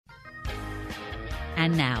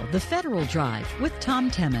And now, The Federal Drive with Tom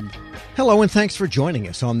Temin. Hello, and thanks for joining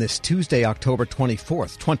us on this Tuesday, October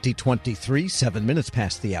 24th, 2023, 7 minutes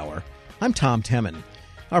past the hour. I'm Tom Temin.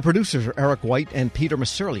 Our producers are Eric White and Peter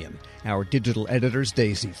Masurlian. Our digital editors,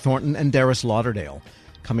 Daisy Thornton and Darius Lauderdale.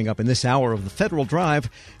 Coming up in this hour of The Federal Drive,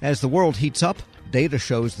 as the world heats up, data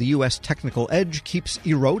shows the U.S. technical edge keeps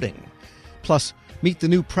eroding. Plus, meet the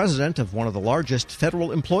new president of one of the largest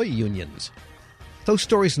federal employee unions. Those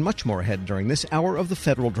stories and much more ahead during this hour of The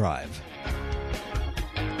Federal Drive.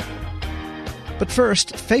 But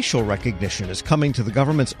first, facial recognition is coming to the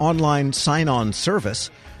government's online sign-on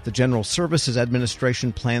service. The General Services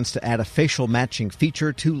Administration plans to add a facial matching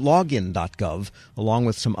feature to login.gov, along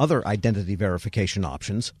with some other identity verification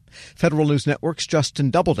options. Federal News Network's Justin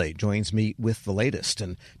Doubleday joins me with the latest.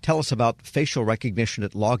 And tell us about facial recognition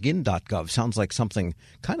at login.gov. Sounds like something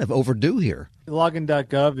kind of overdue here.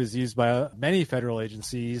 Login.gov is used by many federal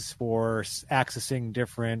agencies for accessing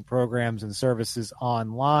different programs and services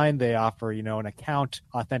online. They offer, an account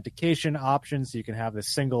authentication option, so you can have a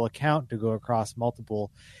single account to go across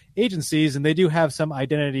multiple agencies. And they do have some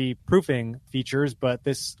identity proofing features, but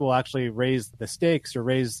this will actually raise the stakes or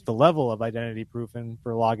raise the level of identity proofing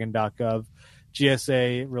for login.gov.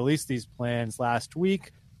 GSA released these plans last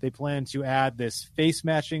week. They plan to add this face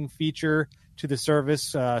matching feature to the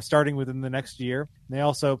service starting within the next year. And they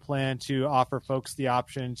also plan to offer folks the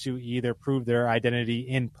option to either prove their identity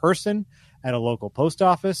in person at a local post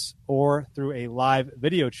office or through a live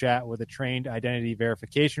video chat with a trained identity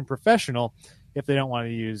verification professional if they don't want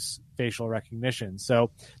to use facial recognition.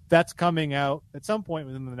 So that's coming out at some point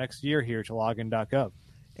within the next year here to login.gov.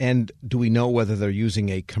 And do we know whether they're using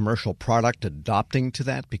a commercial product adopting to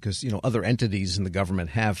that? Because, other entities in the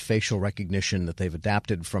government have facial recognition that they've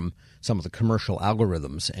adapted from some of the commercial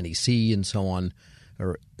algorithms, NEC and so on.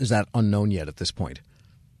 Or is that unknown yet at this point?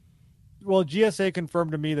 Well, GSA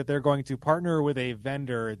confirmed to me that they're going to partner with a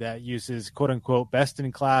vendor that uses, quote-unquote,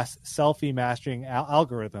 best-in-class selfie matching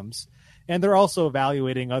algorithms. And they're also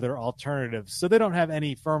evaluating other alternatives. So they don't have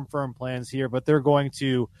any firm plans here, but they're going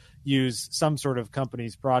to use some sort of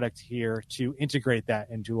company's product here to integrate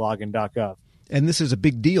that into login.gov. And this is a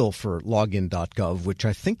big deal for login.gov, which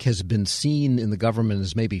I think has been seen in the government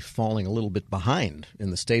as maybe falling a little bit behind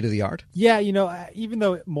in the state of the art. Yeah, even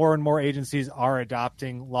though more and more agencies are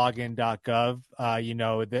adopting login.gov,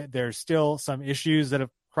 there's still some issues that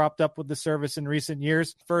have cropped up with the service in recent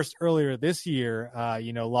years. First, earlier this year,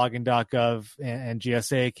 login.gov and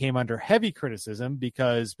GSA came under heavy criticism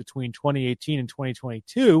because between 2018 and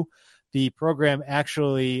 2022, the program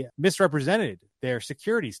actually misrepresented their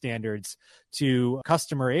security standards to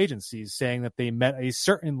customer agencies, saying that they met a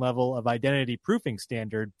certain level of identity proofing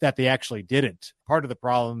standard that they actually didn't. Part of the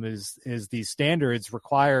problem is these standards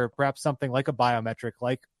require perhaps something like a biometric,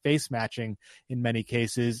 like face matching in many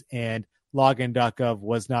cases, and login.gov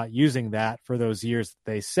was not using that for those years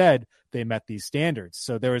that they said they met these standards.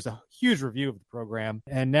 So there was a huge review of the program.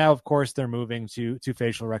 And now, of course, they're moving to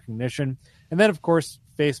facial recognition. And then, of course,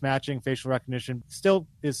 face matching, facial recognition still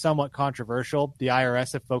is somewhat controversial. The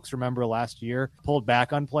IRS, if folks remember last year, pulled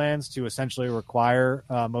back on plans to essentially require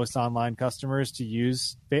most online customers to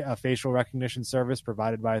use a facial recognition service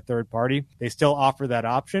provided by a third party. They still offer that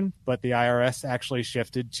option, but the IRS actually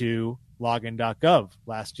shifted to login.gov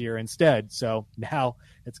last year instead. So now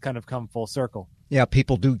it's kind of come full circle. Yeah,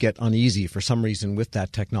 people do get uneasy for some reason with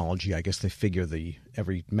that technology. I guess they figure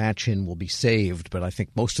every match-in will be saved, but I think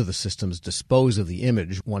most of the systems dispose of the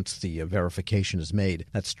image once the verification is made.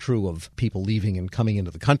 That's true of people leaving and coming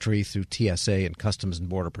into the country through TSA and Customs and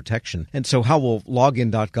Border Protection. And so how will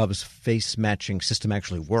login.gov's face matching system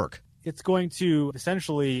actually work? It's going to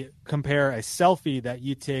essentially compare a selfie that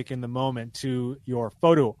you take in the moment to your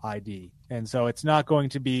photo ID. And so it's not going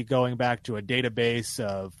to be going back to a database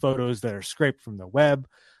of photos that are scraped from the web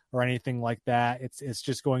or anything like that. It's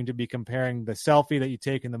just going to be comparing the selfie that you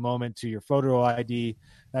take in the moment to your photo ID.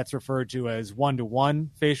 That's referred to as one-to-one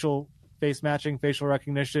face matching, facial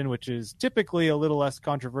recognition, which is typically a little less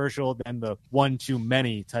controversial than the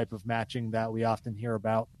one-to-many type of matching that we often hear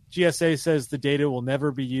about. GSA says the data will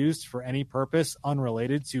never be used for any purpose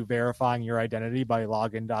unrelated to verifying your identity by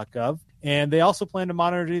login.gov. And they also plan to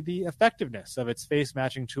monitor the effectiveness of its face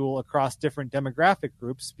matching tool across different demographic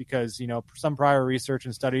groups because, some prior research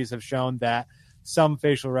and studies have shown that some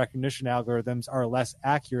facial recognition algorithms are less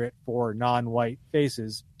accurate for non-white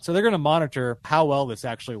faces. So they're going to monitor how well this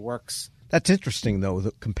actually works. That's interesting, though,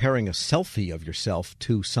 that comparing a selfie of yourself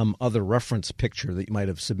to some other reference picture that you might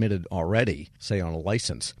have submitted already, say on a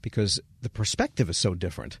license, because the perspective is so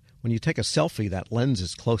different. when you take a selfie, that lens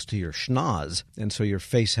is close to your schnoz, and so your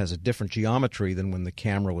face has a different geometry than when the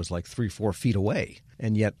camera was like 3-4 feet away.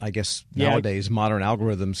 And yet, I guess nowadays modern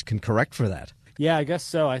algorithms can correct for that. Yeah, I guess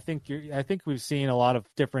so. I think we've seen a lot of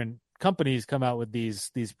different companies come out with these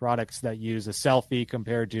products that use a selfie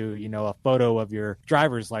compared to, a photo of your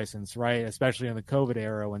driver's license, right? Especially in the COVID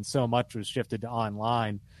era when so much was shifted to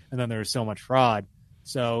online and then there was so much fraud.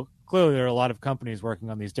 So clearly there are a lot of companies working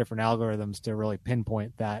on these different algorithms to really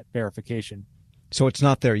pinpoint that verification. So it's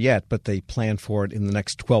not there yet, but they plan for it in the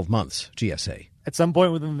next 12 months, GSA. At some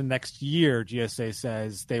point within the next year, GSA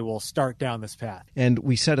says they will start down this path. And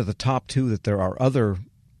we said at the top, too, that there are other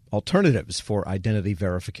alternatives for identity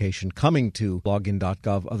verification coming to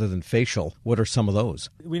login.gov other than facial. What are some of those?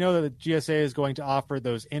 We know that the GSA is going to offer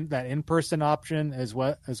that in-person option as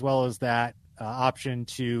well as that option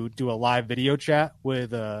to do a live video chat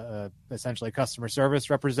with essentially a customer service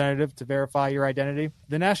representative to verify your identity.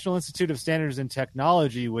 The National Institute of Standards and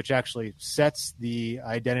Technology, which actually sets the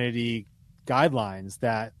identity guidelines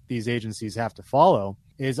that these agencies have to follow,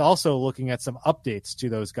 is also looking at some updates to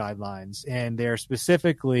those guidelines, and they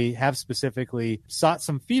have specifically sought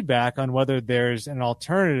some feedback on whether there's an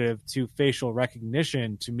alternative to facial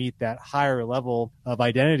recognition to meet that higher level of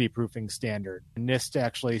identity proofing standard. NIST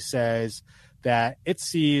actually says that it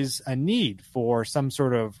sees a need for some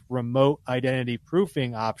sort of remote identity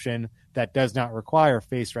proofing option that does not require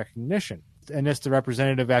face recognition. A NIST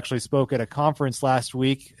representative actually spoke at a conference last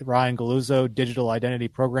week, Ryan Galuzzo, Digital Identity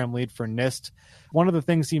Program Lead for NIST. One of the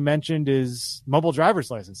things he mentioned is mobile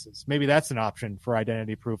driver's licenses. Maybe that's an option for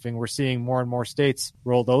identity proofing. We're seeing more and more states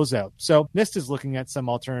roll those out. So NIST is looking at some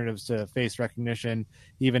alternatives to face recognition,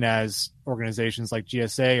 even as organizations like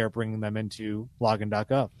GSA are bringing them into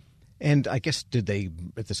login.gov. And I guess at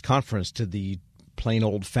this conference, did the plain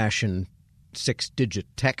old-fashioned 6-digit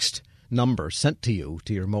text number sent to you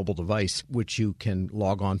to your mobile device, which you can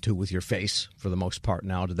log on to with your face for the most part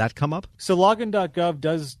now, did that come up? So login.gov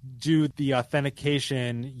does do the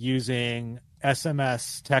authentication using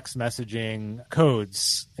SMS text messaging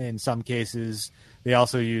codes in some cases. They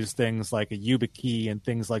also use things like a YubiKey and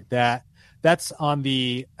things like that. That's on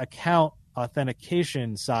the account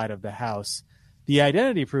authentication side of the house. The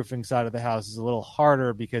identity proofing side of the house is a little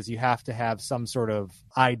harder because you have to have some sort of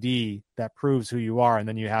ID that proves who you are, and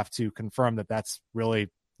then you have to confirm that that's really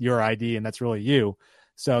your ID and that's really you.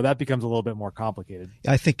 So that becomes a little bit more complicated.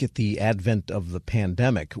 I think at the advent of the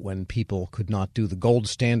pandemic, when people could not do the gold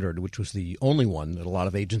standard, which was the only one that a lot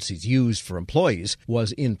of agencies used for employees,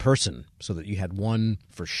 was in person, so that you had one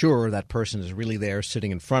for sure, that person is really there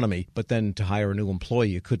sitting in front of me. But then to hire a new employee,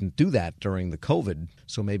 you couldn't do that during the COVID.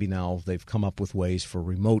 So maybe now they've come up with ways for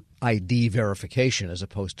remote ID verification as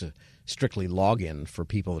opposed to strictly login for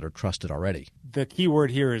people that are trusted already. The key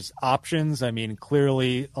word here is options. I mean,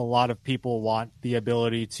 clearly a lot of people want the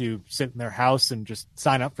ability to sit in their house and just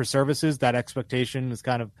sign up for services. That expectation has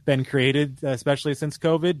kind of been created, especially since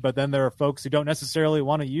COVID. But then there are folks who don't necessarily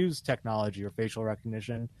want to use technology or facial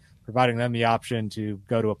recognition, providing them the option to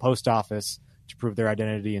go to a post office to prove their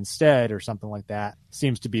identity instead or something like that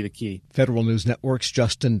seems to be the key. Federal News Network's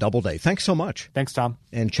Justin Doubleday. Thanks so much. Thanks, Tom.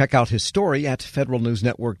 And check out his story at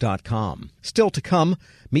federalnewsnetwork.com. Still to come,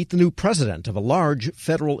 meet the new president of a large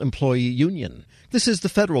federal employee union. This is the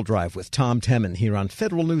Federal Drive with Tom Temin here on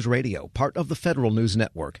Federal News Radio, part of the Federal News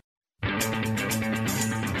Network.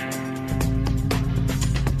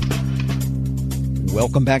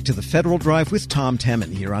 Welcome back to the Federal Drive with Tom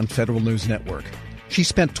Temin here on Federal News Network. She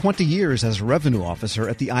spent 20 years as a revenue officer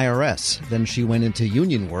at the IRS. Then she went into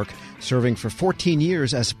union work, serving for 14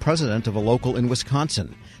 years as president of a local in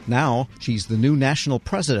Wisconsin. Now she's the new national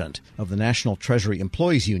president of the National Treasury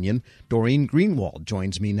Employees Union. Doreen Greenwald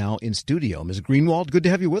joins me now in studio. Ms. Greenwald, good to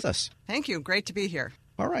have you with us. Thank you. Great to be here.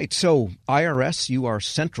 All right. So IRS, you are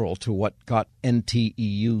central to what got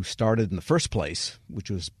NTEU started in the first place, which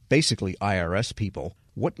was basically IRS people.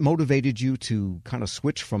 What motivated you to kind of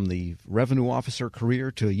switch from the revenue officer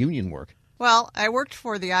career to union work? Well, I worked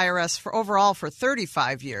for the IRS for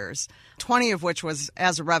 35 years, 20 of which was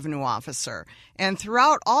as a revenue officer. And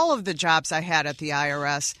throughout all of the jobs I had at the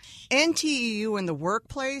IRS, NTEU in the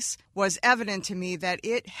workplace was evident to me that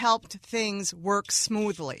it helped things work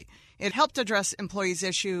smoothly. It helped address employees'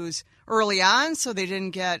 issues early on so they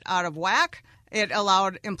didn't get out of whack. It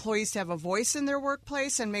allowed employees to have a voice in their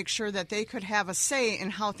workplace and make sure that they could have a say in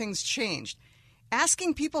how things changed.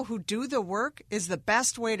 Asking people who do the work is the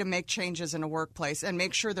best way to make changes in a workplace and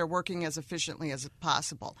make sure they're working as efficiently as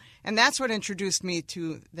possible. And that's what introduced me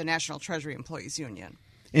to the National Treasury Employees Union.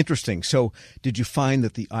 Interesting. So did you find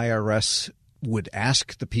that the IRS would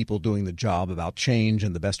ask the people doing the job about change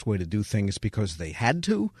and the best way to do things because they had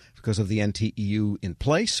to, because of the NTEU in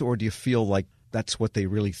place? Or do you feel like that's what they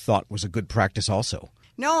really thought was a good practice also?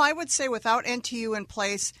 No, I would say without NTEU in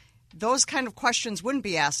place, those kind of questions wouldn't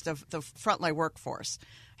be asked of the frontline workforce.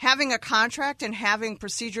 Having a contract and having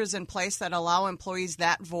procedures in place that allow employees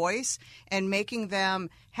that voice and making them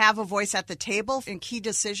have a voice at the table in key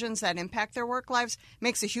decisions that impact their work lives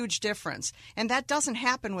makes a huge difference. And that doesn't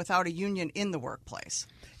happen without a union in the workplace.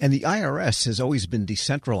 And the IRS has always been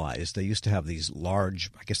decentralized. They used to have these large,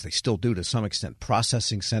 I guess they still do to some extent,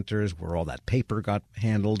 processing centers where all that paper got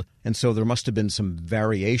handled. And so there must have been some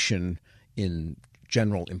variation in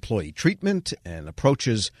general employee treatment and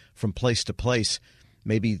approaches from place to place.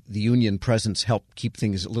 Maybe the union presence helped keep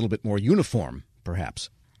things a little bit more uniform, perhaps.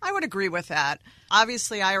 I would agree with that.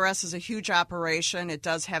 Obviously, IRS is a huge operation. It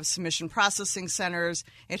does have submission processing centers.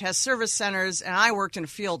 It has service centers, and I worked in a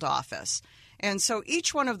field office. And so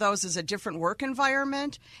each one of those is a different work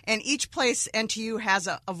environment, and each place NTU has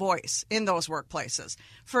a voice in those workplaces.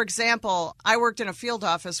 For example, I worked in a field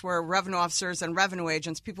office where revenue officers and revenue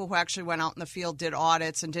agents, people who actually went out in the field, did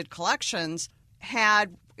audits and did collections,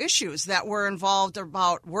 had issues that were involved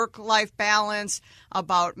about work-life balance,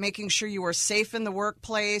 about making sure you were safe in the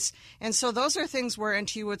workplace. And so those are things where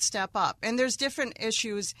NTU would step up. And there's different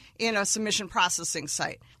issues in a submission processing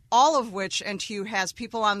site, all of which NTU has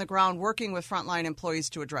people on the ground working with frontline employees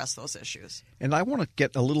to address those issues. And I want to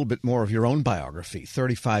get a little bit more of your own biography.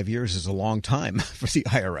 35 years is a long time for the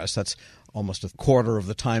IRS. That's almost a quarter of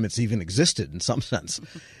the time it's even existed in some sense.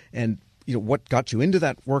 And what got you into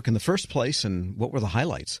that work in the first place, and what were the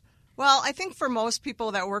highlights? Well, I think for most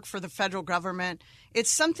people that work for the federal government, it's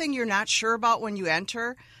something you're not sure about when you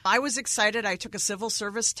enter. I was excited. I took a civil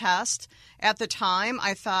service test. At the time,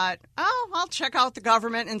 I thought, I'll check out the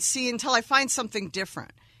government and see until I find something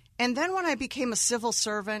different. And then when I became a civil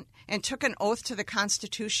servant and took an oath to the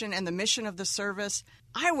Constitution and the mission of the service,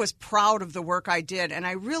 I was proud of the work I did, and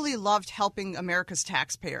I really loved helping America's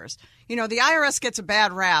taxpayers. The IRS gets a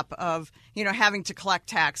bad rap of, having to collect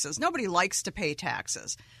taxes. Nobody likes to pay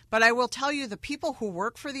taxes. But I will tell you, the people who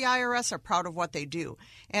work for the IRS are proud of what they do,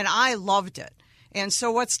 and I loved it. And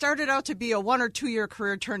so what started out to be a 1 or 2 year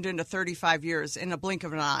career turned into 35 years in a blink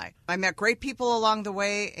of an eye. I met great people along the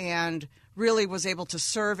way and really was able to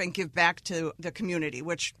serve and give back to the community,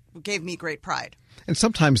 which gave me great pride. And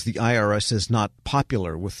sometimes the IRS is not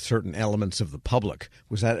popular with certain elements of the public.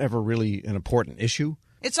 Was that ever really an important issue?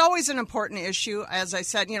 It's always an important issue. As I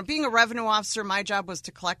said, being a revenue officer, my job was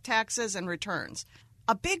to collect taxes and returns.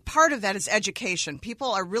 A big part of that is education.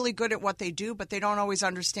 People are really good at what they do, but they don't always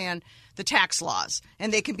understand the tax laws,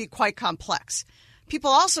 and they can be quite complex. People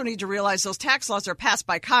also need to realize those tax laws are passed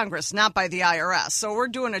by Congress, not by the IRS. So we're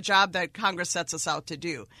doing a job that Congress sets us out to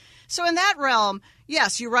do. So in that realm,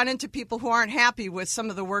 yes, you run into people who aren't happy with some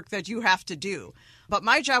of the work that you have to do. But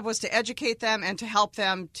my job was to educate them and to help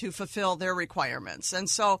them to fulfill their requirements. And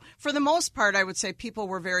so for the most part, I would say people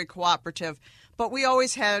were very cooperative. But we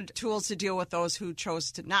always had tools to deal with those who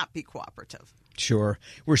chose to not be cooperative. Sure.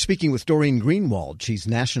 We're speaking with Doreen Greenwald. She's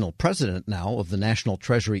national president now of the National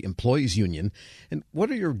Treasury Employees Union. And what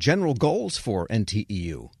are your general goals for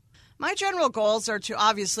NTEU? My general goals are to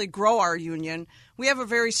obviously grow our union. We have a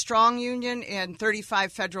very strong union in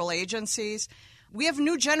 35 federal agencies. We have a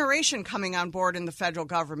new generation coming on board in the federal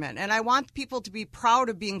government, and I want people to be proud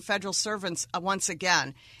of being federal servants once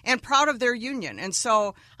again and proud of their union. And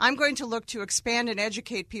so I'm going to look to expand and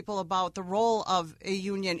educate people about the role of a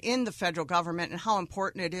union in the federal government and how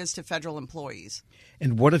important it is to federal employees.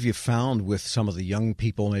 And what have you found with some of the young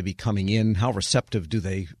people maybe coming in? How receptive do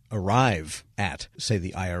they arrive at, say,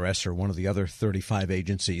 the IRS or one of the other 35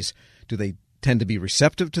 agencies? Do they tend to be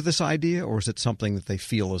receptive to this idea, or is it something that they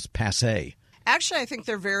feel is passé? Actually, I think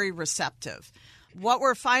they're very receptive. What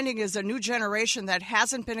we're finding is a new generation that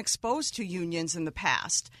hasn't been exposed to unions in the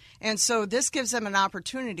past. And so this gives them an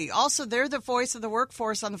opportunity. Also, they're the voice of the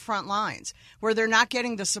workforce on the front lines where they're not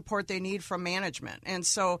getting the support they need from management. And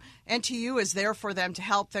so NTU is there for them to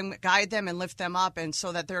help them, guide them, and lift them up, and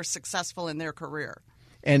so that they're successful in their career.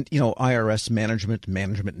 And, IRS management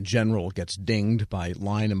in general gets dinged by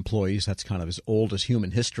line employees. That's kind of as old as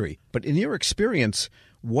human history. But in your experience,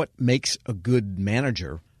 what makes a good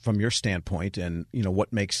manager from your standpoint, and,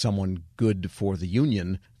 what makes someone good for the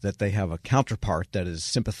union, that they have a counterpart that is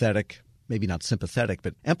sympathetic, maybe not sympathetic,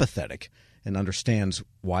 but empathetic, and understands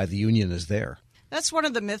why the union is there? That's one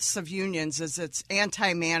of the myths of unions, is it's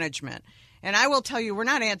anti-management. And I will tell you, we're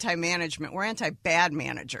not anti-management, we're anti-bad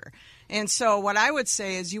manager. And so what I would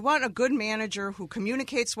say is you want a good manager who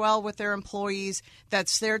communicates well with their employees,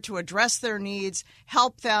 that's there to address their needs,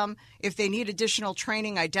 help them. If they need additional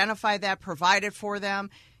training, identify that, provide it for them.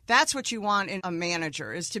 That's what you want in a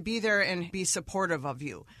manager, is to be there and be supportive of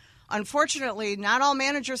you. Unfortunately, not all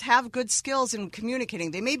managers have good skills in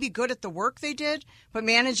communicating. They may be good at the work they did, but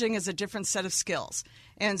managing is a different set of skills.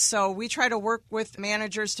 And so we try to work with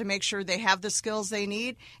managers to make sure they have the skills they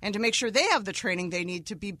need and to make sure they have the training they need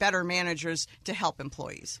to be better managers to help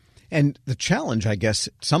employees. And the challenge, I guess,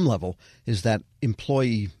 at some level, is that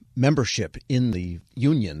employee membership in the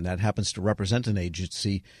union that happens to represent an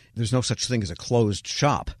agency. There's no such thing as a closed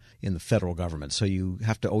shop in the federal government. So you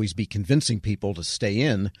have to always be convincing people to stay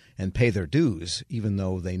in and pay their dues, even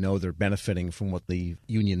though they know they're benefiting from what the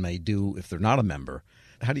union may do if they're not a member.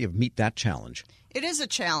 How do you meet that challenge? It is a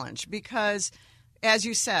challenge because, as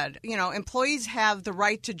you said, employees have the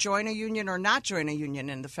right to join a union or not join a union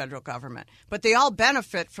in the federal government, but they all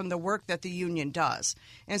benefit from the work that the union does.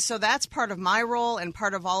 And so that's part of my role and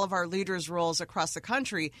part of all of our leaders' roles across the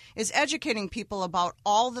country is educating people about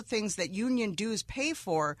all the things that union dues pay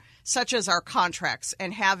for, such as our contracts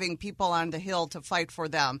and having people on the Hill to fight for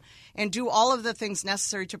them and do all of the things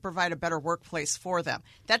necessary to provide a better workplace for them.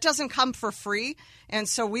 That doesn't come for free, and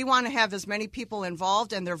so we want to have as many people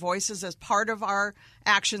involved and their voices as part of our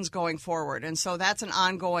actions going forward. And so that's an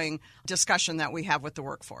ongoing discussion that we have with the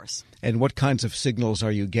workforce. And what kinds of signals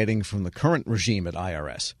are you getting from the current regime at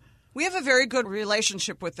IRS? We have a very good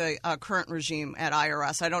relationship with the current regime at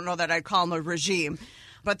IRS. I don't know that I'd call him a regime,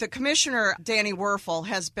 but the commissioner, Danny Werfel,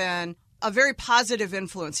 has been a very positive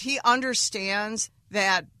influence. He understands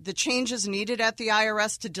that the changes needed at the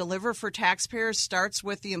IRS to deliver for taxpayers starts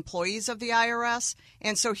with the employees of the IRS.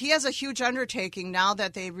 And so he has a huge undertaking now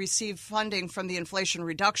that they receive funding from the Inflation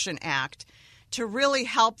Reduction Act to really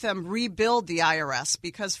help them rebuild the IRS,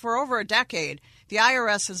 because for over a decade, the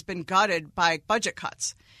IRS has been gutted by budget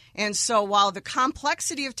cuts. And so while the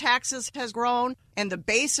complexity of taxes has grown and the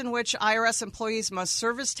base in which IRS employees must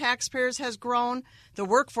service taxpayers has grown, the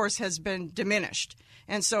workforce has been diminished.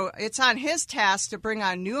 And so it's on his task to bring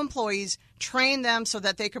on new employees, train them so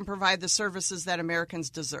that they can provide the services that Americans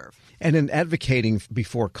deserve. And in advocating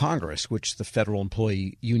before Congress, which the federal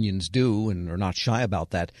employee unions do and are not shy about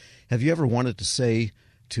that, have you ever wanted to say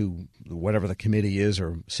to whatever the committee is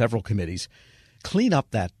or several committees, clean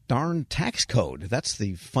up that darn tax code? That's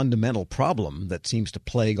the fundamental problem that seems to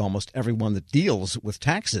plague almost everyone that deals with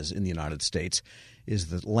taxes in the United States, is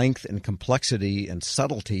the length and complexity and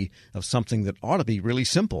subtlety of something that ought to be really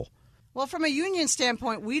simple. Well, from a union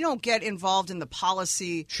standpoint, we don't get involved in the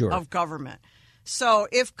policy Sure. of government. So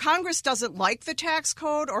if Congress doesn't like the tax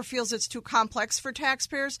code or feels it's too complex for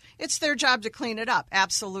taxpayers, it's their job to clean it up.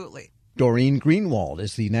 Absolutely. Doreen Greenwald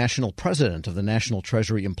is the national president of the National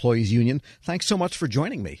Treasury Employees Union. Thanks so much for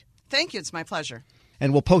joining me. Thank you. It's my pleasure.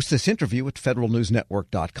 And we'll post this interview at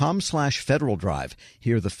federalnewsnetwork.com/Federal Drive.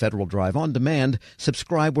 Hear the Federal Drive on demand.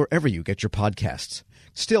 Subscribe wherever you get your podcasts.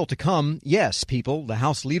 Still to come, yes, people, the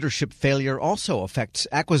House leadership failure also affects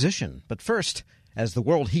acquisition. But first, as the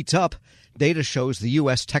world heats up, data shows the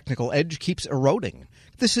U.S. technical edge keeps eroding.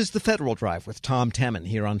 This is the Federal Drive with Tom Temin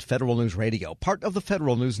here on Federal News Radio, part of the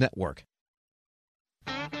Federal News Network.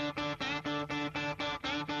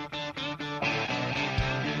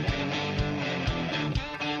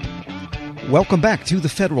 Welcome back to the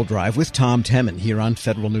Federal Drive with Tom Temin here on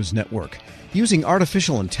Federal News Network. Using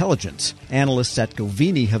artificial intelligence, analysts at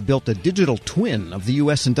Govini have built a digital twin of the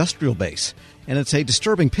U.S. industrial base. And it's a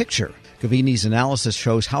disturbing picture. Govini's analysis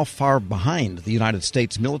shows how far behind the United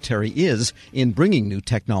States military is in bringing new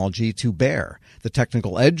technology to bear. The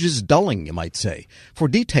technical edge is dulling, you might say. For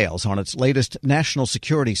details on its latest national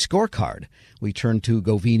security scorecard, we turn to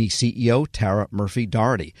Govini CEO Tara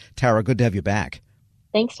Murphy-Doherty. Tara, good to have you back.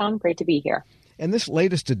 Thanks, Tom. Great to be here. And this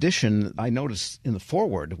latest edition, I noticed in the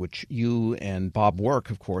foreword, which you and Bob Work,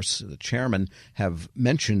 of course, the chairman, have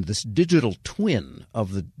mentioned, this digital twin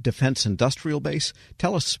of the defense industrial base.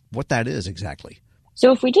 Tell us what that is exactly.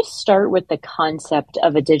 So if we just start with the concept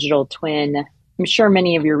of a digital twin, I'm sure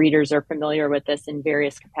many of your readers are familiar with this in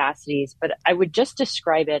various capacities, but I would just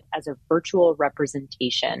describe it as a virtual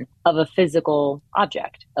representation of a physical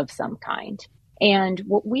object of some kind. And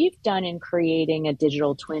what we've done in creating a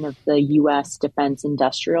digital twin of the U.S. defense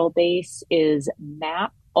industrial base is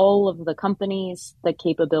map all of the companies, the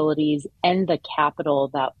capabilities, and the capital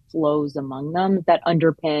that flows among them that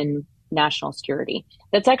underpin national security.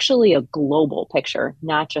 That's actually a global picture,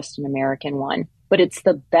 not just an American one, but it's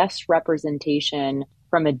the best representation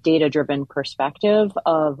from a data-driven perspective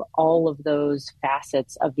of all of those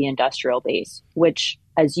facets of the industrial base, which,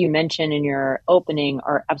 as you mentioned in your opening,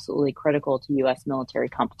 are absolutely critical to U.S. military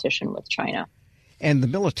competition with China. And the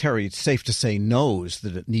military, it's safe to say, knows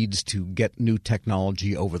that it needs to get new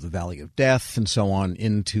technology over the Valley of Death and so on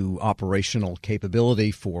into operational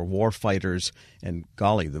capability for warfighters. And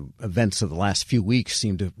golly, the events of the last few weeks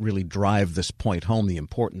seem to really drive this point home, the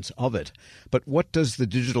importance of it. But what does the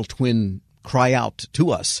digital twin cry out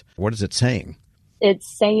to us? What is it saying? It's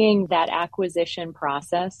saying that acquisition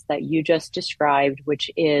process that you just described,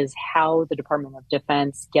 which is how the Department of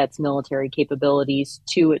Defense gets military capabilities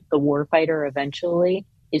to the warfighter eventually,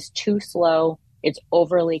 is too slow, it's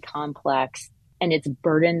overly complex, and its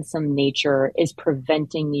burdensome nature is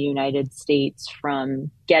preventing the United States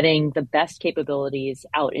from getting the best capabilities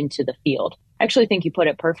out into the field. I actually think you put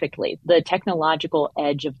it perfectly. The technological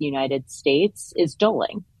edge of the United States is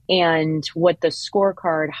dulling. And what the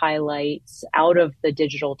scorecard highlights out of the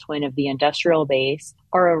digital twin of the industrial base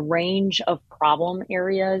are a range of problem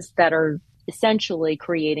areas that are essentially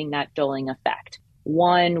creating that dulling effect.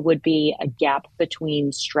 One would be a gap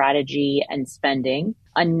between strategy and spending.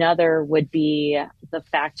 Another would be the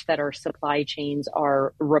fact that our supply chains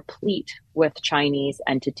are replete with Chinese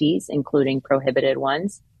entities, including prohibited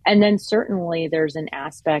ones. And then certainly there's an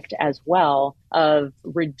aspect as well of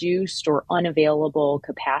reduced or unavailable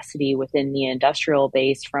capacity within the industrial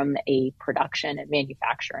base from a production and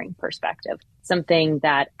manufacturing perspective, something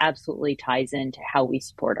that absolutely ties into how we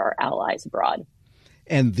support our allies abroad.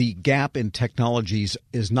 And the gap in technologies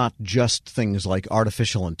is not just things like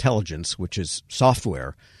artificial intelligence, which is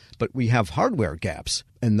software, but we have hardware gaps,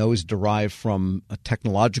 and those derive from a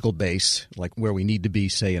technological base, like where we need to be,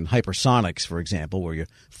 say, in hypersonics, for example, where you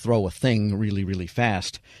throw a thing really, really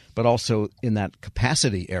fast. But also in that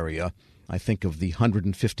capacity area, I think of the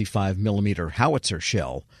 155 millimeter howitzer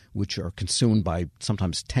shell, which are consumed by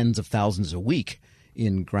sometimes tens of thousands a week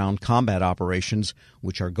in ground combat operations,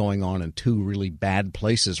 which are going on in two really bad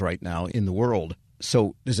places right now in the world.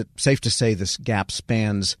 So is it safe to say this gap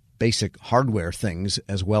spans basic hardware things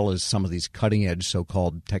as well as some of these cutting-edge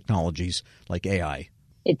so-called technologies like AI?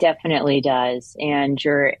 It definitely does. And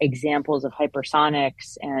your examples of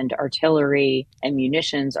hypersonics and artillery and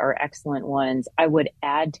munitions are excellent ones. I would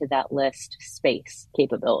add to that list space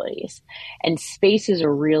capabilities. And space is a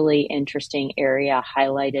really interesting area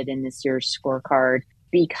highlighted in this year's scorecard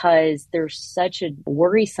because there's such a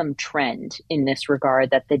worrisome trend in this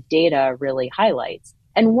regard that the data really highlights.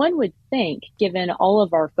 And one would think, given all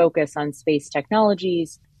of our focus on space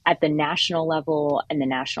technologies at the national level and the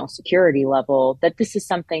national security level, that this is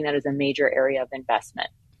something that is a major area of investment.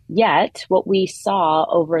 Yet, what we saw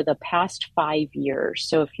over the past 5 years,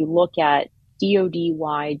 so if you look at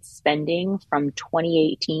DoD-wide spending from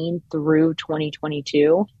 2018 through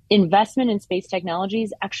 2022, investment in space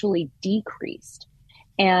technologies actually decreased.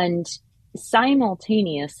 And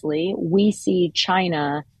simultaneously, we see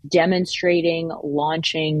China demonstrating,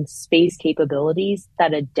 launching space capabilities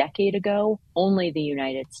that a decade ago only the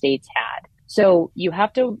United States had. So you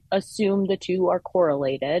have to assume the two are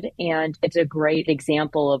correlated, and it's a great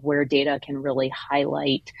example of where data can really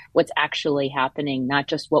highlight what's actually happening, not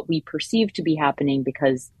just what we perceive to be happening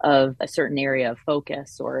because of a certain area of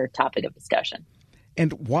focus or topic of discussion.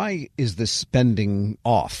 And why is this spending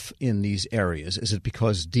off in these areas? Is it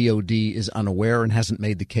because DOD is unaware and hasn't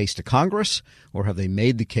made the case to Congress? Or have they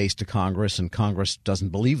made the case to Congress and Congress doesn't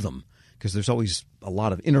believe them? Because there's always a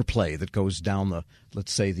lot of interplay that goes down the,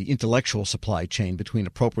 let's say, the intellectual supply chain between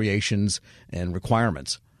appropriations and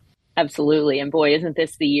requirements. Absolutely. And boy, isn't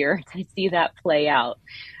this the year to see that play out?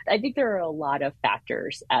 I think there are a lot of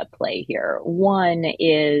factors at play here. One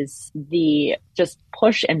is the just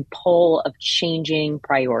push and pull of changing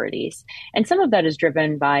priorities. And some of that is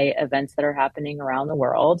driven by events that are happening around the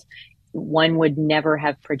world. One would never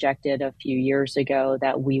have projected a few years ago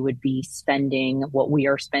that we would be spending what we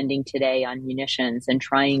are spending today on munitions and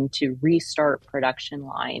trying to restart production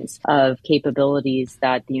lines of capabilities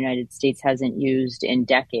that the United States hasn't used in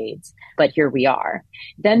decades. But here we are.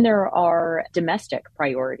 Then there are domestic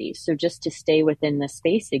priorities. So just to stay within the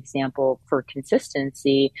space example for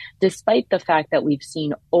consistency, despite the fact that we've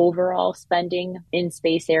seen overall spending in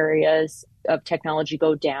space areas of technology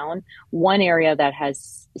go down, one area that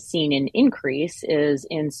has seen an increase is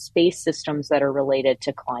in space systems that are related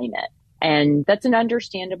to climate. And that's an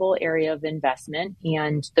understandable area of investment.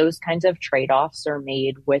 And those kinds of trade-offs are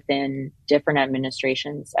made within different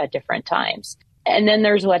administrations at different times. And then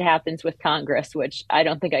there's what happens with Congress, which I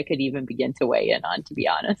don't think I could even begin to weigh in on, to be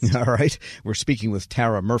honest. All right. We're speaking with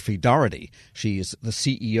Tara Murphy-Doherty. She is the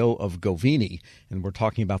CEO of Govini, and we're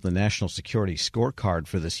talking about the National Security Scorecard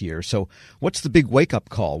for this year. So what's the big wake-up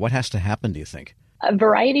call? What has to happen, do you think? A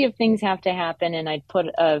variety of things have to happen, and I'd put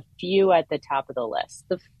a few at the top of the list.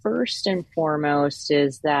 The first and foremost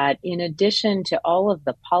is that in addition to all of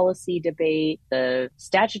the policy debate, the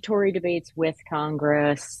statutory debates with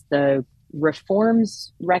Congress, the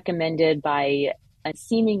reforms recommended by a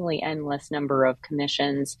seemingly endless number of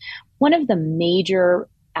commissions, one of the major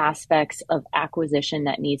aspects of acquisition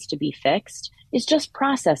that needs to be fixed is just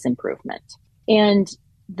process improvement. And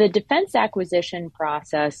the defense acquisition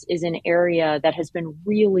process is an area that has been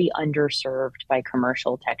really underserved by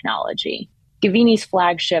commercial technology. Govini's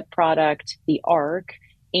flagship product, the ARC,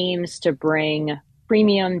 aims to bring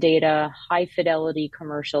premium data, high fidelity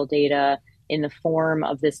commercial data in the form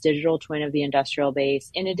of this digital twin of the industrial base,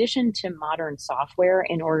 in addition to modern software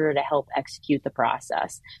in order to help execute the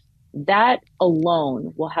process. That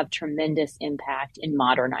alone will have tremendous impact in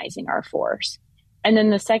modernizing our force. And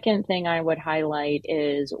then the second thing I would highlight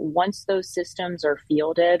is once those systems are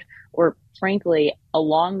fielded, or frankly,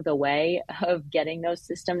 along the way of getting those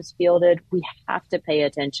systems fielded, we have to pay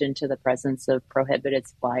attention to the presence of prohibited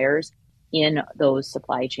suppliers in those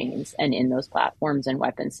supply chains and in those platforms and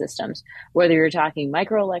weapon systems. Whether you're talking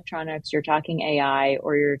microelectronics, you're talking AI,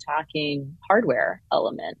 or you're talking hardware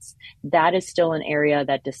elements, that is still an area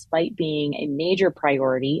that, despite being a major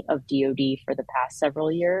priority of DoD for the past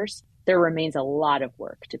several years, there remains a lot of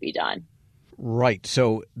work to be done. Right.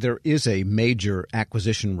 So there is a major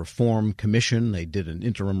acquisition reform commission. They did an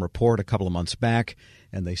interim report a couple of months back,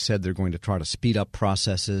 and they said they're going to try to speed up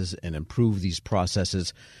processes and improve these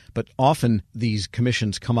processes. But often these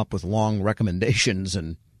commissions come up with long recommendations,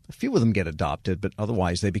 and a few of them get adopted, but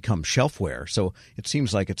otherwise they become shelfware. So it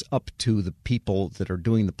seems like it's up to the people that are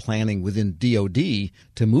doing the planning within DoD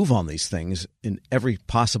to move on these things in every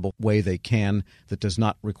possible way they can that does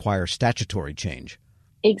not require statutory change.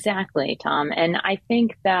 Exactly, Tom. And I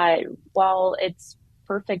think that while it's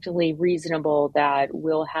perfectly reasonable that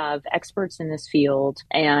we'll have experts in this field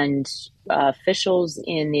and officials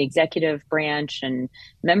in the executive branch and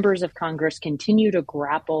members of Congress continue to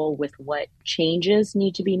grapple with what changes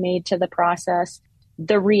need to be made to the process,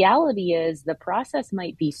 the reality is the process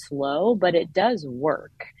might be slow, but it does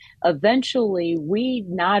work. Eventually, we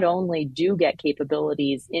not only do get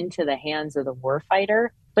capabilities into the hands of the warfighter,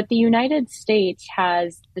 but the United States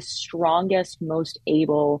has the strongest, most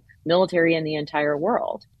able military in the entire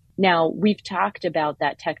world. Now, we've talked about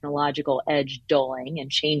that technological edge dulling and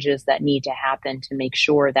changes that need to happen to make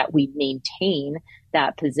sure that we maintain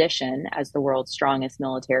that position as the world's strongest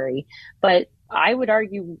military. But I would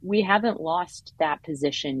argue we haven't lost that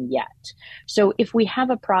position yet. So if we have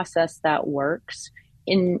a process that works,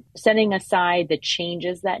 in setting aside the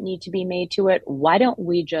changes that need to be made to it, why don't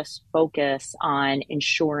we just focus on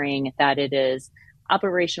ensuring that it is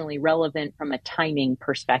operationally relevant from a timing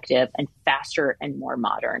perspective and faster and more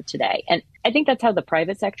modern today? And I think that's how the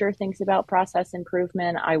private sector thinks about process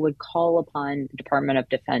improvement. I would call upon the Department of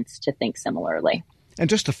Defense to think similarly. And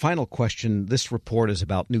just a final question. This report is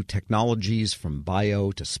about new technologies from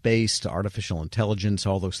bio to space to artificial intelligence,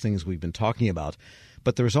 all those things we've been talking about.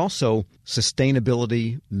 But there's also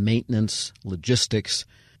sustainability, maintenance, logistics.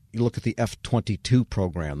 You look at the F-22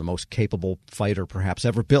 program, the most capable fighter perhaps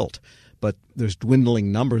ever built. But there's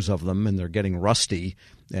dwindling numbers of them, and they're getting rusty,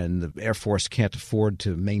 and the Air Force can't afford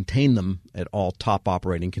to maintain them at all top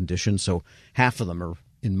operating conditions. So half of them are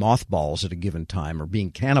in mothballs at a given time or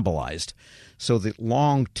being cannibalized. So the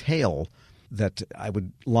long tail that I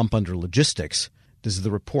would lump under logistics, does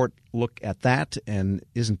the report look at that? And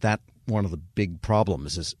isn't that one of the big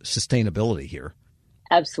problems is sustainability here?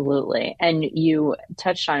 Absolutely. And you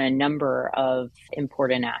touched on a number of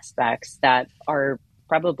important aspects that are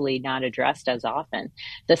probably not addressed as often.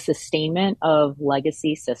 The sustainment of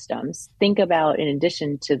legacy systems. Think about, in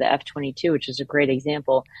addition to the F-22, which is a great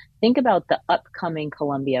example, think about the upcoming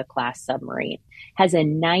Columbia-class submarine. Has a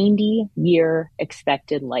 90-year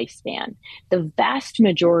expected lifespan. The vast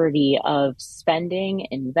majority of spending,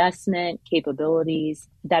 investment, capabilities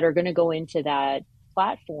that are going to go into that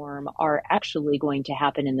platform are actually going to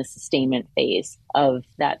happen in the sustainment phase of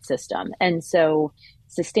that system. And so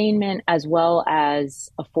sustainment as well as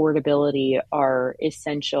affordability are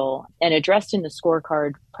essential and addressed in the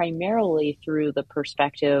scorecard primarily through the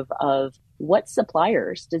perspective of what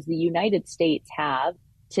suppliers does the United States have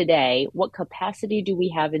today, what capacity do we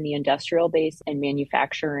have in the industrial base and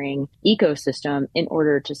manufacturing ecosystem in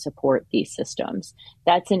order to support these systems?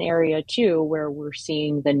 That's an area too where we're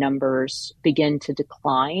seeing the numbers begin to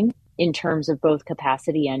decline in terms of both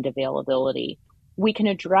capacity and availability. We can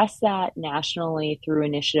address that nationally through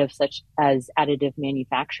initiatives such as additive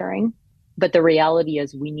manufacturing. But the reality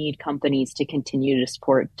is we need companies to continue to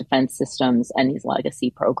support defense systems and these legacy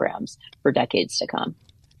programs for decades to come.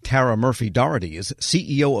 Tara Murphy-Doherty is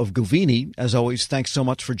CEO of Guvini. As always, thanks so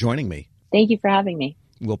much for joining me. Thank you for having me.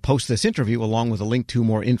 We'll post this interview along with a link to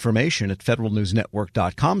more information at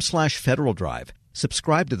federalnewsnetwork.com/Federal Drive.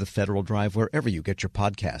 Subscribe to the Federal Drive wherever you get your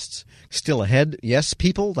podcasts. Still ahead, yes,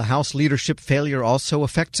 people, the House leadership failure also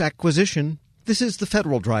affects acquisition. This is the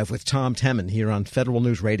Federal Drive with Tom Temin here on Federal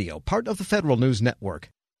News Radio, part of the Federal News Network.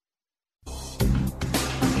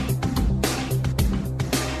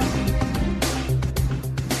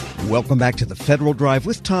 Welcome back to the Federal Drive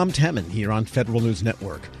with Tom Temin here on Federal News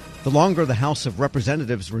Network. The longer the House of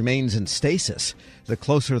Representatives remains in stasis, the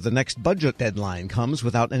closer the next budget deadline comes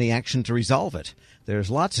without any action to resolve it.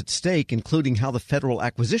 There's lots at stake, including how the federal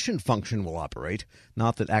acquisition function will operate.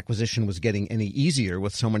 Not that acquisition was getting any easier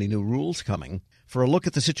with so many new rules coming. For a look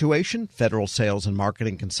at the situation, federal sales and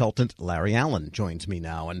marketing consultant Larry Allen joins me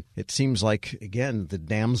now. And it seems like, again, the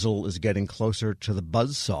damsel is getting closer to the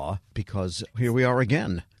buzzsaw because here we are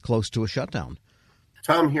again, close to a shutdown.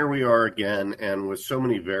 Tom, here we are again, and with so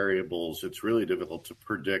many variables, it's really difficult to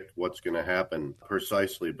predict what's going to happen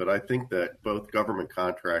precisely. But I think that both government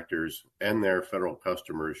contractors and their federal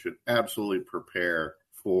customers should absolutely prepare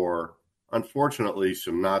for, unfortunately,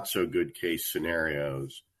 some not-so-good case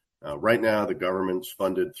scenarios. Right now, the government's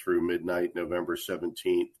funded through midnight, November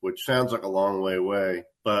 17th, which sounds like a long way away,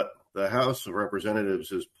 but the House of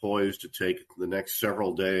Representatives is poised to take the next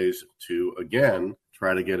several days to, again,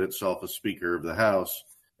 try to get itself a Speaker of the House.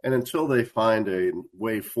 And until they find a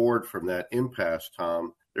way forward from that impasse,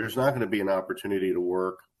 Tom, there's not going to be an opportunity to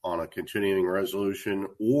work on a continuing resolution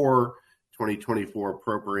or 2024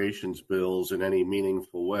 appropriations bills in any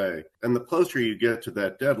meaningful way. And the closer you get to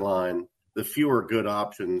that deadline, the fewer good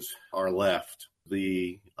options are left.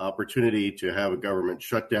 The opportunity to have a government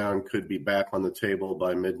shutdown could be back on the table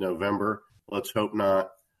by mid-November. Let's hope not,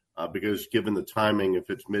 because given the timing, if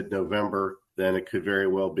it's mid-November, then it could very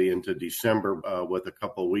well be into December with a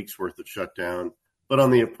couple of weeks worth of shutdown. But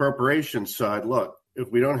on the appropriations side, look,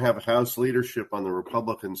 if we don't have House leadership on the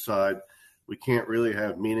Republican side, we can't really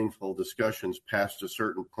have meaningful discussions past a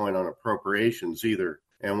certain point on appropriations either.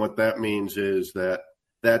 And what that means is that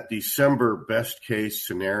December best case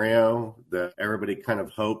scenario that everybody kind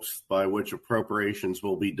of hopes by which appropriations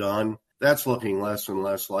will be done, that's looking less and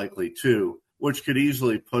less likely too, which could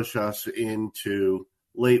easily push us into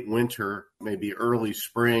late winter, maybe early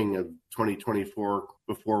spring of 2024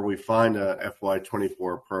 before we find a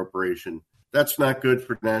FY24 appropriation. That's not good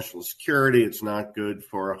for national security. It's not good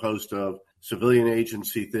for a host of civilian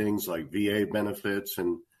agency things like VA benefits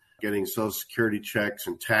and getting Social Security checks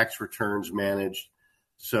and tax returns managed.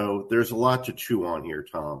 So there's a lot to chew on here,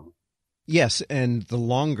 Tom. Yes, and the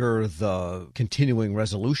longer the continuing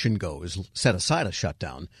resolution goes, set aside a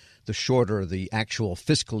shutdown, the shorter the actual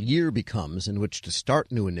fiscal year becomes in which to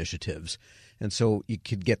start new initiatives. And so you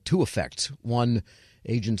could get two effects. One,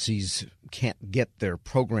 agencies can't get their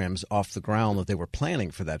programs off the ground that they were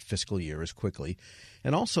planning for that fiscal year as quickly.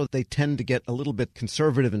 And also they tend to get a little bit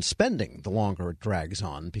conservative in spending the longer it drags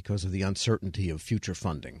on because of the uncertainty of future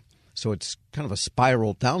funding. So it's kind of a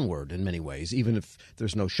spiral downward in many ways, even if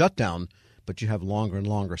there's no shutdown, but you have longer and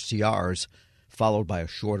longer CRs followed by a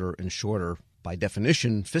shorter and shorter, by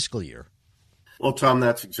definition, fiscal year. Well, Tom,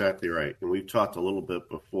 that's exactly right. And we've talked a little bit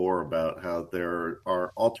before about how there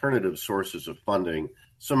are alternative sources of funding.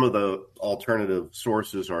 Some of the alternative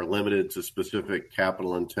sources are limited to specific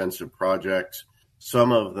capital-intensive projects.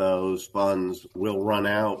 Some of those funds will run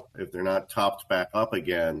out if they're not topped back up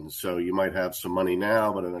again. So you might have some money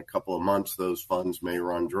now, but in a couple of months, those funds may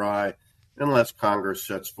run dry unless Congress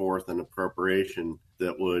sets forth an appropriation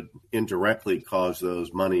that would indirectly cause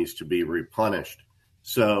those monies to be replenished.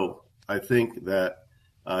 So I think that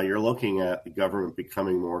you're looking at the government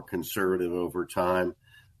becoming more conservative over time.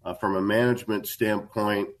 From a management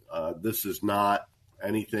standpoint, this is not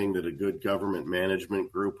anything that a good government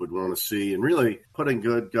management group would want to see. And really putting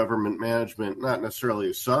good government management, not necessarily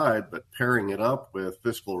aside, but pairing it up with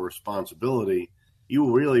fiscal responsibility,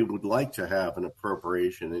 you really would like to have an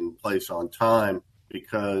appropriation in place on time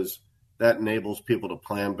because that enables people to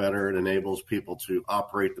plan better. It enables people to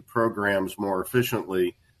operate the programs more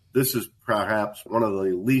efficiently. This is perhaps one of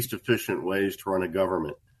the least efficient ways to run a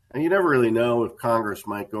government. And you never really know if Congress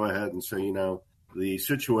might go ahead and say, The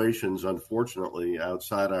situations, unfortunately,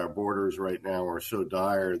 outside our borders right now are so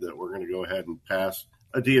dire that we're going to go ahead and pass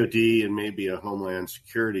a DOD and maybe a Homeland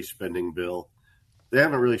Security spending bill. They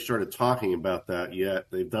haven't really started talking about that yet.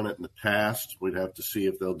 They've done it in the past. We'd have to see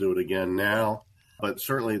if they'll do it again now. But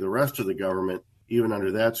certainly the rest of the government, even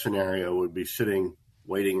under that scenario, would be sitting,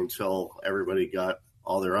 waiting until everybody got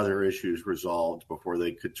all their other issues resolved before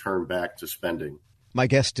they could turn back to spending. My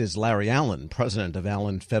guest is Larry Allen, president of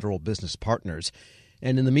Allen Federal Business Partners.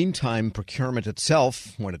 And in the meantime, procurement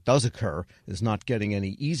itself, when it does occur, is not getting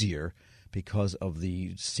any easier because of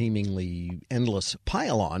the seemingly endless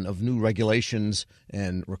pile-on of new regulations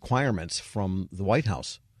and requirements from the White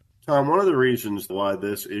House. Tom, one of the reasons why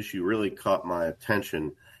this issue really caught my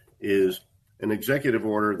attention is an executive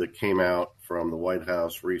order that came out from the White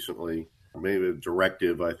House recently, maybe a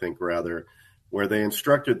directive, I think, rather, where they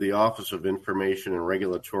instructed the Office of Information and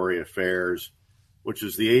Regulatory Affairs, which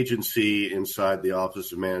is the agency inside the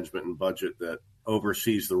Office of Management and Budget that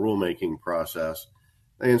oversees the rulemaking process.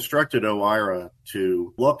 They instructed OIRA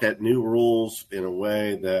to look at new rules in a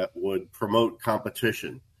way that would promote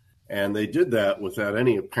competition. And they did that without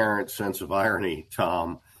any apparent sense of irony,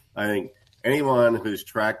 Tom. I think anyone who's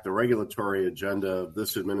tracked the regulatory agenda of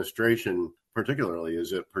this administration, particularly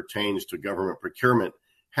as it pertains to government procurement,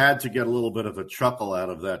 had to get a little bit of a chuckle out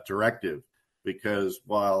of that directive. Because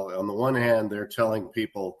while on the one hand, they're telling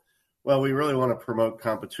people, well, we really want to promote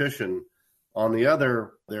competition, on the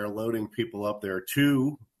other, they're loading people up. There are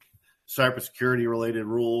two cybersecurity-related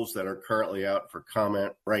rules that are currently out for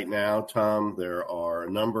comment right now, Tom. There are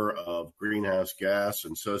a number of greenhouse gas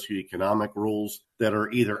and socioeconomic rules that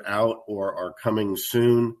are either out or are coming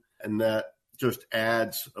soon, and that just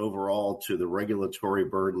adds overall to the regulatory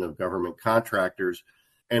burden of government contractors.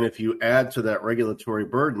 And if you add to that regulatory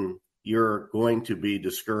burden, you're going to be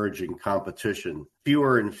discouraging competition.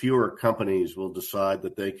 Fewer and fewer companies will decide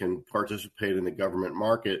that they can participate in the government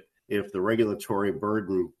market if the regulatory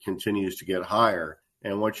burden continues to get higher.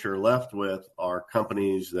 And what you're left with are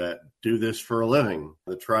companies that do this for a living,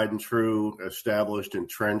 the tried and true, established,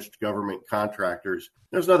 entrenched government contractors.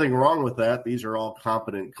 There's nothing wrong with that. These are all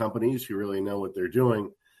competent companies who really know what they're doing.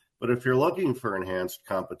 But if you're looking for enhanced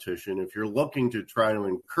competition, if you're looking to try to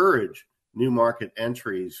encourage new market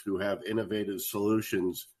entries who have innovative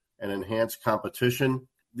solutions and enhanced competition,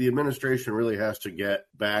 the administration really has to get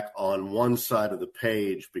back on one side of the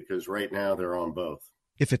page because right now they're on both.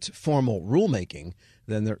 If it's formal rulemaking,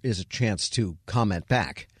 then there is a chance to comment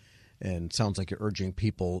back. And it sounds like you're urging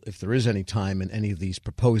people, if there is any time in any of these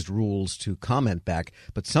proposed rules, to comment back.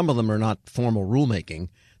 But some of them are not formal rulemaking.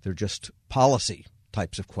 They're just policy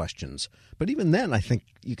types of questions. But even then, I think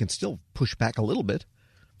you can still push back a little bit.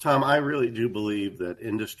 Tom, I really do believe that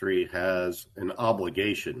industry has an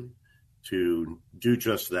obligation to do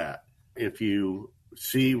just that. If you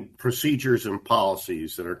see procedures and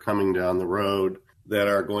policies that are coming down the road that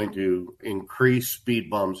are going to increase speed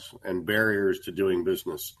bumps and barriers to doing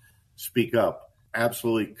business, speak up.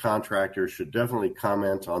 Absolutely, contractors should definitely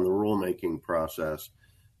comment on the rulemaking process.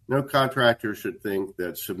 No contractor should think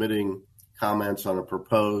that submitting comments on a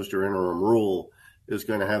proposed or interim rule is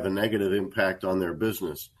going to have a negative impact on their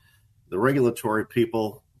business. The regulatory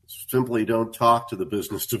people simply don't talk to the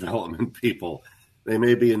business development people. They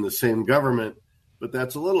may be in the same government, but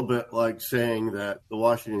that's a little bit like saying that the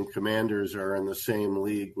Washington Commanders are in the same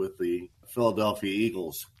league with the Philadelphia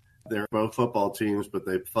Eagles. They're both football teams, but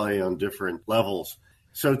they play on different levels.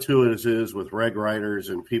 So too it is with reg writers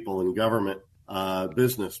and people in government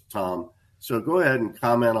business, Tom. So go ahead and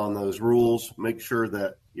comment on those rules. Make sure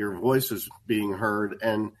that your voice is being heard.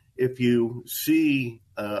 And if you see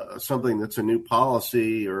something that's a new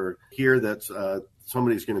policy or hear that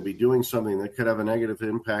somebody's going to be doing something that could have a negative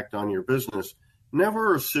impact on your business,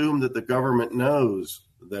 never assume that the government knows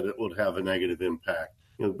that it would have a negative impact.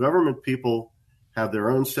 You know, government people have their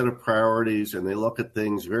own set of priorities and they look at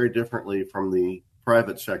things very differently from the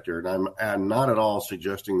private sector. And I'm not at all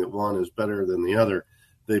suggesting that one is better than the other.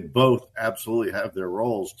 They both absolutely have their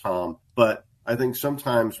roles, Tom. But I think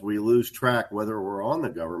sometimes we lose track, whether we're on the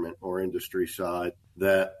government or industry side,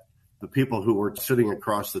 that the people who we're sitting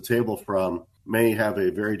across the table from may have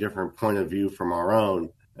a very different point of view from our own.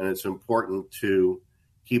 And it's important to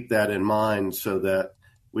keep that in mind so that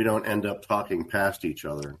we don't end up talking past each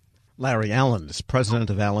other. Larry Allen is president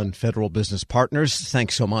of Allen Federal Business Partners.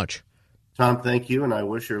 Thanks so much. Tom, thank you, and I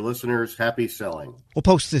wish your listeners happy selling. We'll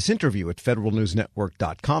post this interview at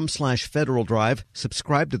federalnewsnetwork.com/Federal Drive.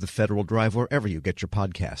 Subscribe to the Federal Drive wherever you get your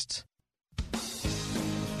podcasts.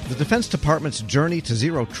 The Defense Department's journey to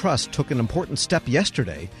zero trust took an important step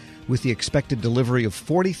yesterday with the expected delivery of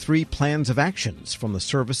 43 plans of actions from the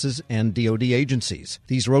services and DoD agencies.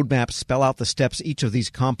 These roadmaps spell out the steps each of these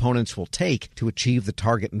components will take to achieve the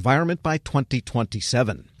target environment by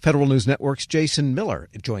 2027. Federal News Network's Jason Miller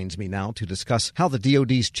joins me now to discuss how the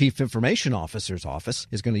DoD's Chief Information Officer's office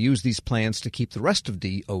is going to use these plans to keep the rest of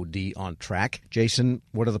DoD on track. Jason,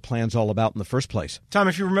 what are the plans all about in the first place? Tom,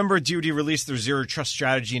 if you remember, DoD released their Zero Trust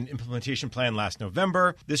Strategy and Implementation Plan last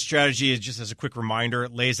November. This strategy, just as a quick reminder,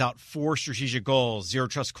 lays out 4 strategic goals: Zero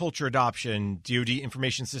Trust culture adoption, DoD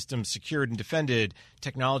information systems secured and defended,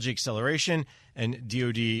 technology acceleration, and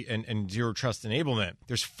DoD and Zero Trust enablement.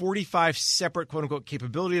 There's 45 separate quote-unquote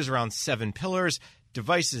capabilities around 7 pillars: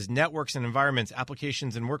 devices, networks and environments,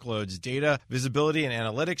 applications and workloads, data, visibility and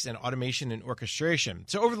analytics, and automation and orchestration.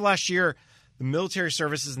 So over the last year, the military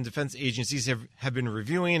services and defense agencies have been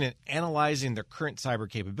reviewing and analyzing their current cyber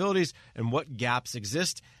capabilities and what gaps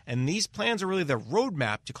exist. And these plans are really the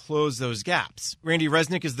roadmap to close those gaps. Randy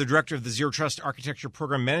Resnick is the director of the Zero Trust Architecture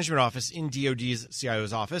Program Management Office in DoD's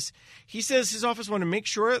CIO's office. He says his office wanted to make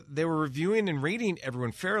sure they were reviewing and rating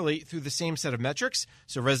everyone fairly through the same set of metrics.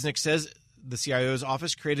 So Resnick says the CIO's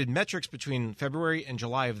office created metrics between February and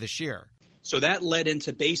July of this year. So that led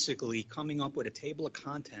into basically coming up with a table of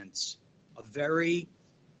contents, a very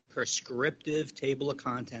prescriptive table of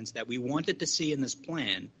contents that we wanted to see in this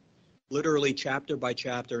plan, literally chapter by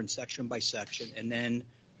chapter and section by section, and then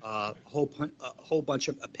a whole bunch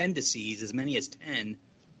of appendices, as many as 10,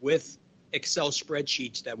 with Excel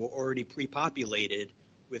spreadsheets that were already pre-populated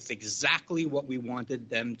with exactly what we wanted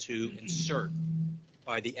them to insert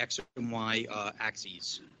by the X and Y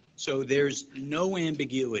axes. So there's no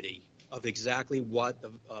ambiguity of exactly what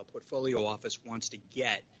the portfolio office wants to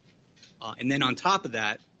get. And then on top of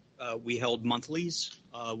that, we held monthlies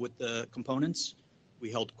with the components.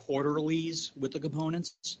 We held quarterlies with the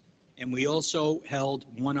components. And we also held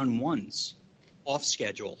one-on-ones off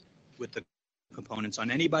schedule with the components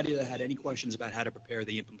on anybody that had any questions about how to prepare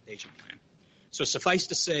the implementation plan. So suffice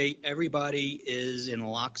to say, everybody is in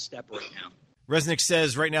lockstep right now. Resnick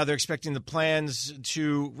says right now they're expecting the plans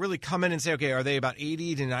to really come in and say, okay, are they about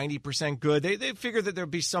 80 to 90% good? They figure that there'll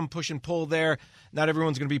be some push and pull there. Not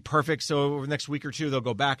everyone's going to be perfect. So over the next week or two, they'll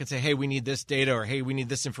go back and say, hey, we need this data, or hey, we need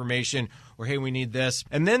this information, or hey, we need this.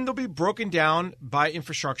 And then they'll be broken down by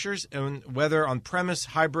infrastructures, and whether on-premise,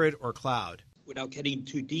 hybrid, or cloud. Without getting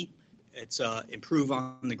too deep, it's improve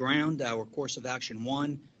on the ground, our course of action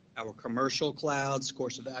 1, our commercial clouds,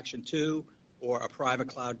 course of action 2, or a private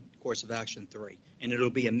cloud course of action 3. And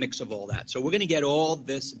it'll be a mix of all that. So we're going to get all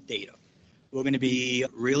this data. We're going to be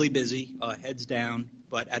really busy, heads down.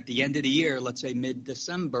 But at the end of the year, let's say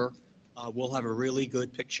mid-December, we'll have a really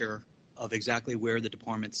good picture of exactly where the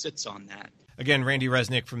department sits on that. Again, Randy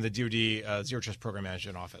Resnick from the DoD Zero Trust Program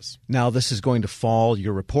Management Office. Now, this is going to fall,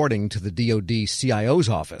 your reporting, to the DoD CIO's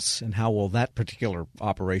office. And how will that particular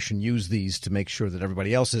operation use these to make sure that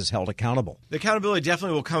everybody else is held accountable? The accountability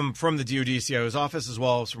definitely will come from the DoD CIO's office as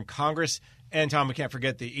well as from Congress. And, Tom, we can't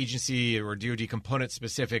forget the agency or DoD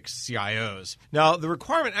component-specific CIOs. Now, the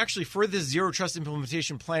requirement actually for this Zero Trust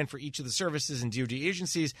implementation plan for each of the services and DoD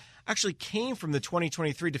agencies actually came from the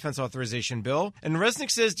 2023 Defense Authorization Bill. And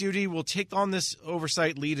Resnick says DoD will take on this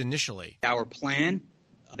oversight lead initially. Our plan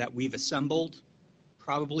that we've assembled,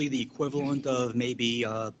 probably the equivalent of maybe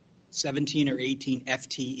 17 or 18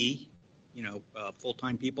 FTE,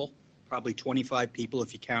 full-time people, probably 25 people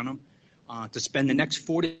if you count them, to spend the next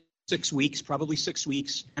 4 to 6 weeks, probably 6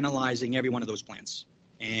 weeks, analyzing every one of those plans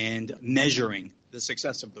and measuring the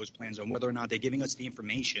success of those plans on whether or not they're giving us the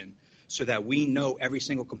information so that we know every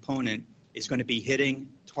single component is going to be hitting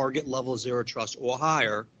target level Zero Trust or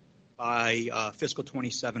higher by fiscal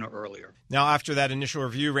 27 or earlier. Now, after that initial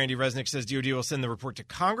review, Randy Resnick says DoD will send the report to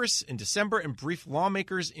Congress in December and brief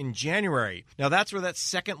lawmakers in January. Now, that's where that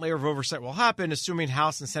second layer of oversight will happen, assuming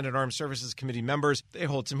House and Senate Armed Services Committee members, they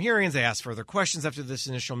hold some hearings, they ask further questions after this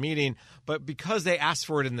initial meeting. But because they asked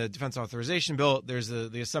for it in the Defense Authorization Bill, there's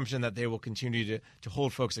the assumption that they will continue to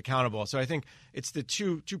hold folks accountable. So I think it's the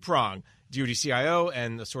two-prong. DoD CIO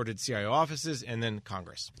and assorted CIO offices, and then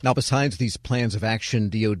Congress. Now, besides these plans of action,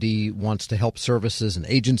 DoD wants to help services and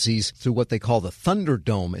agencies through what they call the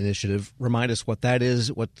Thunderdome initiative. Remind us what that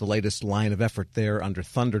is, what the latest line of effort there under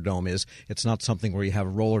Thunderdome is. It's not something where you have a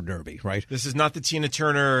roller derby, right? This is not the Tina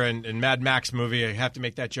Turner and Mad Max movie. I have to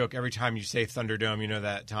make that joke every time you say Thunderdome. You know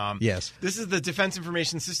that, Tom. Yes. This is the Defense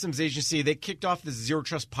Information Systems Agency. They kicked off the Zero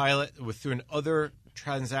Trust pilot through an other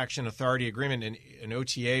Transaction Authority Agreement, an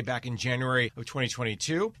OTA, back in January of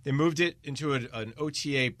 2022. They moved it into an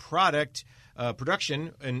OTA product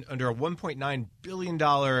production under a $1.9 billion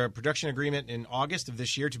production agreement in August of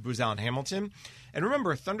this year to Booz Allen Hamilton. And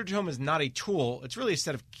remember, Thunderdome is not a tool. It's really a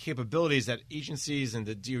set of capabilities that agencies and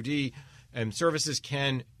the DoD and services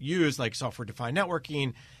can use, like software-defined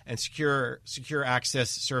networking and secure access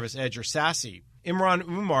service edge, or SASE. Imran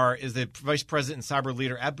Umar is the vice president and cyber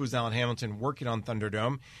leader at Booz Allen Hamilton working on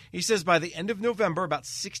Thunderdome. He says by the end of November, about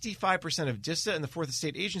 65% of DISA and the Fourth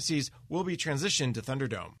Estate agencies will be transitioned to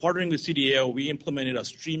Thunderdome. Partnering with CDAO, we implemented a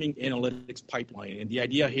streaming analytics pipeline. And the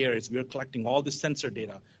idea here is we're collecting all the sensor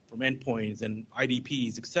data from endpoints and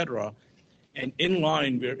IDPs, et cetera. And in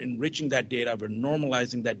line, we're enriching that data, we're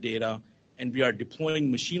normalizing that data, and we are deploying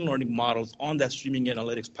machine learning models on that streaming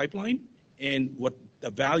analytics pipeline. And what the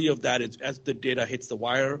value of that is, as the data hits the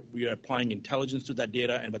wire, we are applying intelligence to that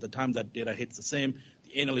data, and by the time that data hits the SIEM,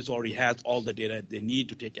 the analyst already has all the data they need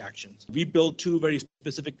to take actions. We built two very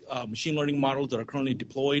specific machine learning models that are currently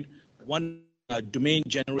deployed. One, domain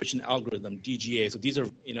generation algorithm, DGA. So these are,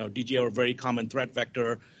 DGA are a very common threat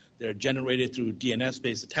vector. They're generated through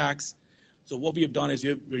DNS-based attacks. So what we have done is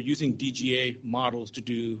we're using DGA models to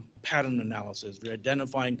do pattern analysis. We're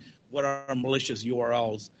identifying what are malicious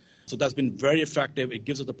URLs. So that's been very effective. It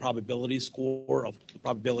gives us the probability score of the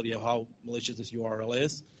probability of how malicious this URL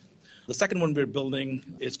is. The second one we're building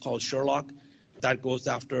is called Sherlock. That goes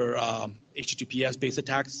after HTTPS-based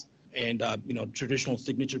attacks. And, traditional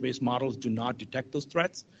signature-based models do not detect those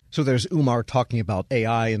threats. So there's Umar talking about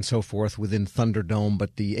AI and so forth within Thunderdome,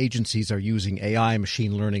 but the agencies are using AI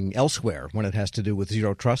machine learning elsewhere when it has to do with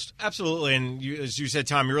zero trust? Absolutely. And as you said,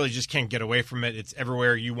 Tom, you really just can't get away from it. It's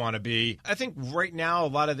everywhere you want to be. I think right now, a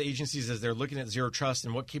lot of the agencies, as they're looking at zero trust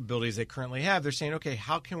and what capabilities they currently have, they're saying, okay,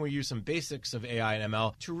 how can we use some basics of AI and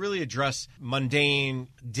ML to really address mundane,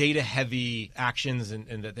 data-heavy actions and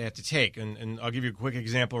that they have to take? And I'll give you a quick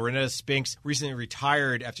example. Renetta Spinks recently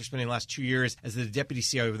retired after spending the last 2 years as the deputy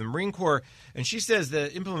CIO of the Marine Corps, and she says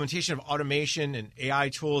the implementation of automation and AI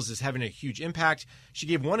tools is having a huge impact. She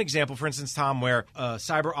gave one example, for instance, Tom, where a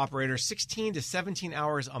cyber operator 16 to 17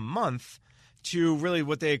 hours a month to really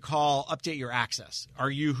what they call update your access.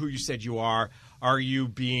 Are you who you said you are? Are you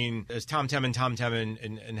being as Tom Temin,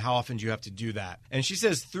 and how often do you have to do that? And she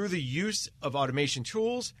says through the use of automation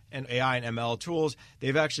tools and AI and ML tools,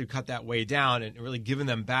 they've actually cut that way down and really given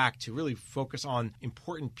them back to really focus on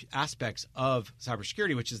important aspects of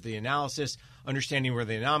cybersecurity, which is the analysis, understanding where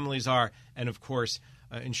the anomalies are, and of course,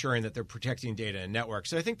 ensuring that they're protecting data and networks.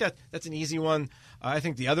 So I think that's an easy one. I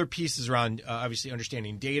think the other piece is around obviously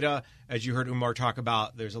understanding data. As you heard Umar talk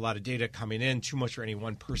about, there's a lot of data coming in, too much for any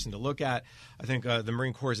one person to look at. I think the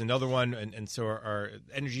Marine Corps is another one, and so our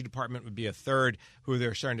Energy Department would be a third, who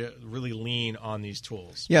they're starting to really lean on these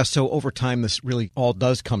tools. Yeah, so over time, this really all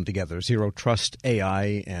does come together. Zero trust,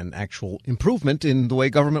 AI, and actual improvement in the way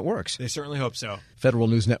government works. They certainly hope so. Federal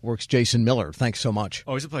News Network's Jason Miller, thanks so much.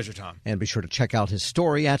 Always a pleasure, Tom. And be sure to check out his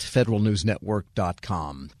story at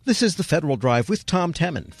federalnewsnetwork.com. This is the Federal Drive with Tom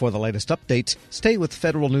Temin. For the latest updates, stay with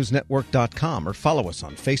federalnewsnetwork.com or follow us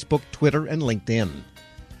on Facebook, Twitter, and LinkedIn.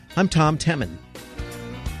 I'm Tom Temin.